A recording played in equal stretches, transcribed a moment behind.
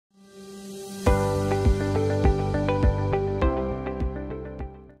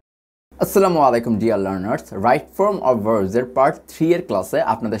আসসালামু আলাইকুম dear learners, right form of verbs এর পার্ট 3 এর ক্লাসে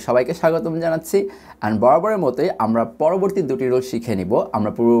আপনাদের সবাইকে স্বাগতম জানাচ্ছি। অ্যান্ড বরাবরের মতোই আমরা পরবর্তী দুটি রুল শিখে নিব।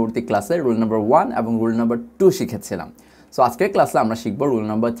 আমরা পূর্ববর্তী ক্লাসে রুল নাম্বার 1 এবং রুল নাম্বার 2 শিখেছিলাম। সো আজকের ক্লাসে আমরা শিখব rule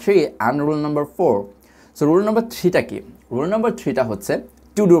number 3 and rule number 4। So rule number 3টা কি? রুল নাম্বার 3টা হচ্ছে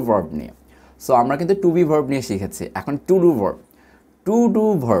টু ডু ভার্ব নিয়ে। সো আমরা কিন্তু টু বি ভার্ব নিয়ে শিখেছি, এখন to do verb. To do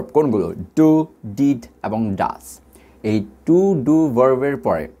verb কোনগুলো? ডু, ডিড এবং ডাস। এই টু ডু ভার্বের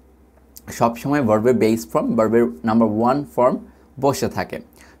পরে সবসময় ভার্বের বেস ফর্ম, ভার্বের নাম্বার 1 ফর্ম বসে থাকে।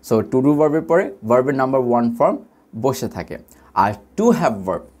 সো টু ডু ভার্বের পরে ভার্বের নাম্বার 1 ফর্ম বসে থাকে। আর টু হ্যাভ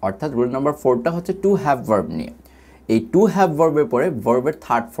ভার্ব, অর্থাৎ রুল নাম্বার 4টা হচ্ছে টু হ্যাভ ভার্ব নিয়ে। এই টু হ্যাভ ভার্বের পরে ভার্বের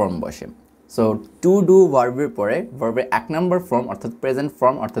থার্ড ফর্ম বসে। সো টু ডু ভার্বের পরে ভার্বের 1 নম্বর ফর্ম অর্থাৎ প্রেজেন্ট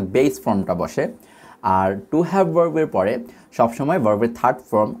ফর্ম অর্থাৎ বেস ফর্মটা বসে। আর টু হ্যাভ ভার্বের পরে সবসময় ভার্বের থার্ড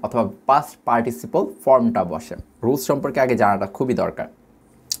ফর্ম অথবা পাস্ট পার্টিসিপল ফর্মটা বসে। রুলস সম্পর্কে আগে জানাটা খুবই দরকার।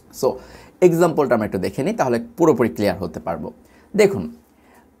 সো এক্সাম্পলটা আমরা একটু দেখে নিই, তাহলে পুরোপুরি ক্লিয়ার হতে পারবো। দেখুন,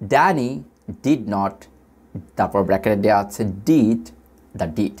 ড্যানি ডিড নট, তারপর ব্র্যাকেটে দেওয়া আছে ডিড দ্য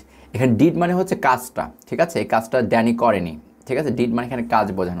ডিড। এখানে ডিড মানে হচ্ছে কাজটা, ঠিক আছে? এই কাজটা ড্যানি করেনি, ঠিক আছে? ডিড মানে এখানে কাজ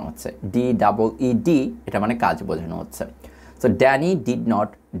বোঝানো হচ্ছে, DEED, এটা মানে কাজ বোঝানো হচ্ছে। So Danny did not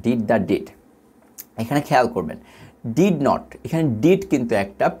did the did. এখানে খেয়াল করবেন, ডিড নট, এখানে ডিড কিন্তু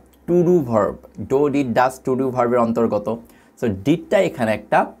একটা to do verb, do did does to do ভার্বের অন্তর্গত। সো ডিডটা এখানে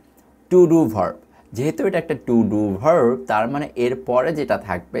একটা টু ডু ভার্ব। যেহেতু এটা একটা টু ডু ভার্ব, তার মানে এর পরে যেটা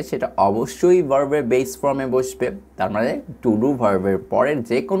থাকবে সেটা অবশ্যই ভার্বের বেস ফর্মে বসবে। তার মানে টু ডু ভার্বের পরের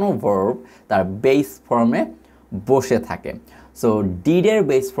যে কোনো ভার্ব তার বেস ফর্মে বসে থাকে। সো ডিডের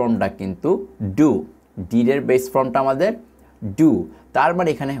বেস ফর্মটা কিন্তু ডু, ডিডের বেস ফর্মটা আমাদের ডু। তার মানে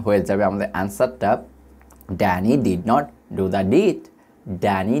এখানে হয়ে যাবে আমাদের অ্যান্সারটা Danny did not do the did,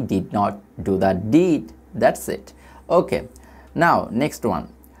 Danny did not do the did, that's it. Okay, now next one,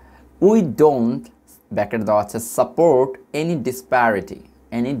 we don't, bracket দেওয়া আছে, সাপোর্ট এনি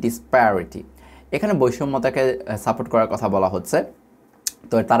ডিসপ্যারিটি। এখানে বৈষম্যতাকে সাপোর্ট করার কথা বলা হচ্ছে,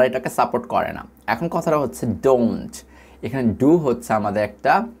 তো তারা এটাকে সাপোর্ট করে না। এখন কথাটা হচ্ছে ডোন্ট, এখানে ডু হচ্ছে আমাদের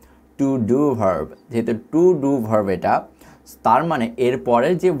একটা টু ডু ভার্ব। যেহেতু টু ডু ভার্ব এটা, তার মানে এর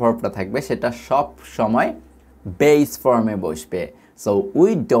পরের যে ভার্বটা থাকবে সেটা সব সময় বেস ফর্মে বসবে। So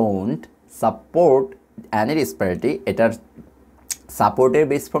we don't support any disparity, এটার সাপোর্টের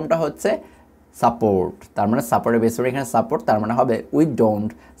বেস ফর্মটা হচ্ছে সাপোর্ট। তার মানে সাপোর্টের বেস ফর্ম এখানে সাপোর্ট, তার মানে হবে we don't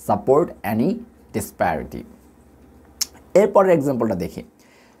support any disparity. এরপরের এক্সাম্পলটা দেখি,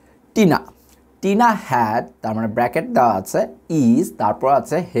 টিনা হ্যাড, তার মানে ব্র্যাকেট দেওয়া আছে ইজ, তারপর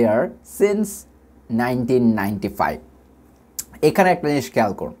আছে হেয়ার সিন্স 1995। এখানে একটা জিনিস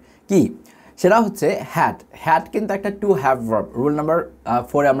খেয়াল করুন, কি সেটা হচ্ছে হ্যাড কিন্তু একটা to have verb. Rule number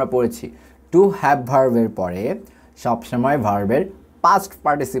 4 আমরা পড়েছি, টু হ্যাভ ভার্বের পরে সবসময় ভার্বের পাস্ট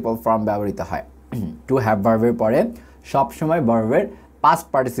পার্টিসিপল ফর্ম ব্যবহৃত হয়। টু হ্যাভ ভার্বের পরে সবসময় ভার্বের পাস্ট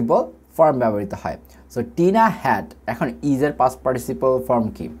পার্টিসিপল ফর্ম ব্যবহৃত হয়। সো টিনা হ্যাড, এখন ইজের পাস্ট পার্টিসিপল ফর্ম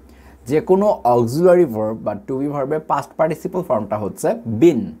কি? যে কোনো অক্সিলারি ভার্ব বা টু বি ভার্বের পাস্ট পার্টিসিপল ফর্মটা হচ্ছে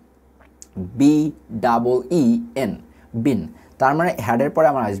বিন, BEEN, বিন। তার মানে হ্যাডের পরে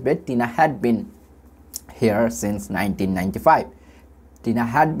আমার আসবে Tina had been here since 1995, Tina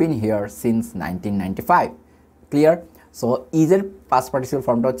had been here since 1995। Clear? So ইজের past participle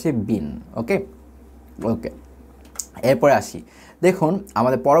ফর্মটা হচ্ছে বিন। ওকে, এরপরে আসি, দেখুন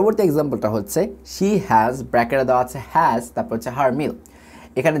আমাদের পরবর্তী এক্সাম্পলটা হচ্ছে শি হ্যাজ, ব্র্যাকেটে দেওয়া আছে হ্যাজ, তারপর হচ্ছে হার মিল।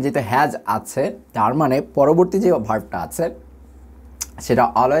 এখানে যেহেতু হ্যাজ আছে, তার মানে পরবর্তী যে ভার্বটা আছে সেটা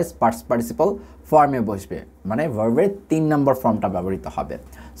অলওয়েজ পাস্ট পার্টিসিপল ফর্মে বসবে, মানে ভার্বের 3 নম্বর ফর্মটা ব্যবহৃত হবে।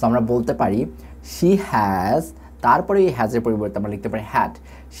 সো আমরা বলতে পারি শি হ্যাজ, তারপরে এই হ্যাজের পরিবর্তে আমরা লিখতে পারি had,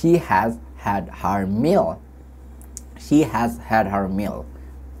 she has had her mill, she has had her meal,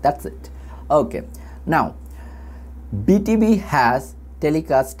 that's it. Okay, now BTB has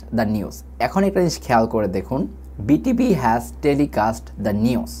telecast the news। এখন একটা জিনিস খেয়াল করে দেখুন, BTB has telecast the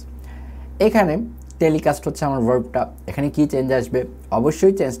news। এখানে টেলিকাস্ট হচ্ছে আমার ভার্বটা, এখানে কি চেঞ্জ আসবে?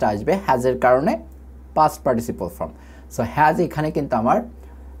 অবশ্যই চেঞ্জটা আসবে হ্যাজের কারণে, past participle form. So has এখানে কিন্তু আমার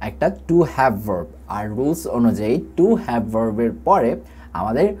একটা to have verb, R rules অনুযায়ী টু হ্যাভ ভার্বের পরে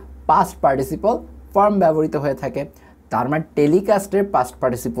আমাদের পাস্ট পার্টিসিপল ফর্ম ব্যবহৃত হয়ে থাকে। তার মানে টেলিকাস্টের পাস্ট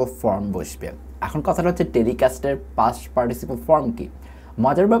পার্টিসিপল ফর্ম বসবে। এখন কথাটা হচ্ছে টেলিকাস্টের পাস্ট পার্টিসিপল ফর্ম কি?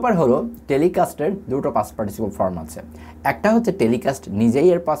 মজার ব্যাপার হলো টেলিকাস্টের দুটো পাস্ট পার্টিসিপল ফর্ম আছে। একটা হচ্ছে টেলিকাস্ট নিজেই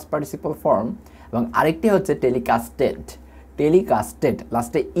এর পাস্ট পার্টিসিপল ফর্ম, এবং আরেকটি হচ্ছে টেলিকাস্টেড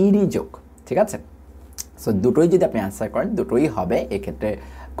লাস্টে ইডি যোগ, ঠিক আছে? সো দুটোই যদি আপনি অ্যান্সার করেন দুটোই হবে, এক্ষেত্রে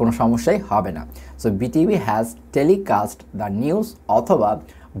কোনো সমস্যাই হবে না। So BTV has telecast the news অথবা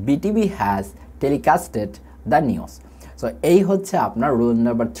BTV has টেলিকাস্টেড the news. So এই হচ্ছে আপনার রুল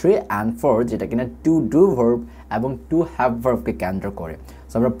নাম্বার 3 অ্যান্ড 4, যেটা কিনা টু ডু ভার্ব এবং টু হ্যাভ ভার্বকে কেন্দ্র করে।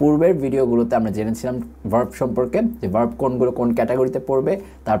 সো আমরা পূর্বের ভিডিওগুলোতে আমরা জেনেছিলাম ভার্ব সম্পর্কে, যে ভার্ব কোনগুলো কোন ক্যাটাগরিতে পড়বে।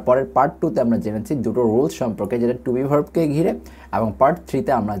 তারপরের পার্ট 2তে আমরা জেনেছি দুটো রুলস সম্পর্কে, যেটা টু বি ভার্বকে ঘিরে, এবং পার্ট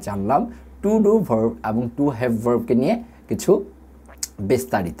 3তে আমরা জানলাম টু ডু ভার্ব এবং টু হ্যাভ ভার্বকে নিয়ে কিছু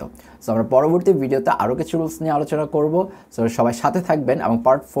বিস্তারিত। সো আমরা পরবর্তী ভিডিওতে আরও কিছু রুলস নিয়ে আলোচনা করব। সো সবাই সাথে থাকবেন এবং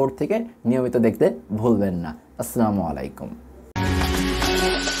পার্ট 4 থেকে নিয়মিত দেখতে ভুলবেন না। আসসালামু আলাইকুম।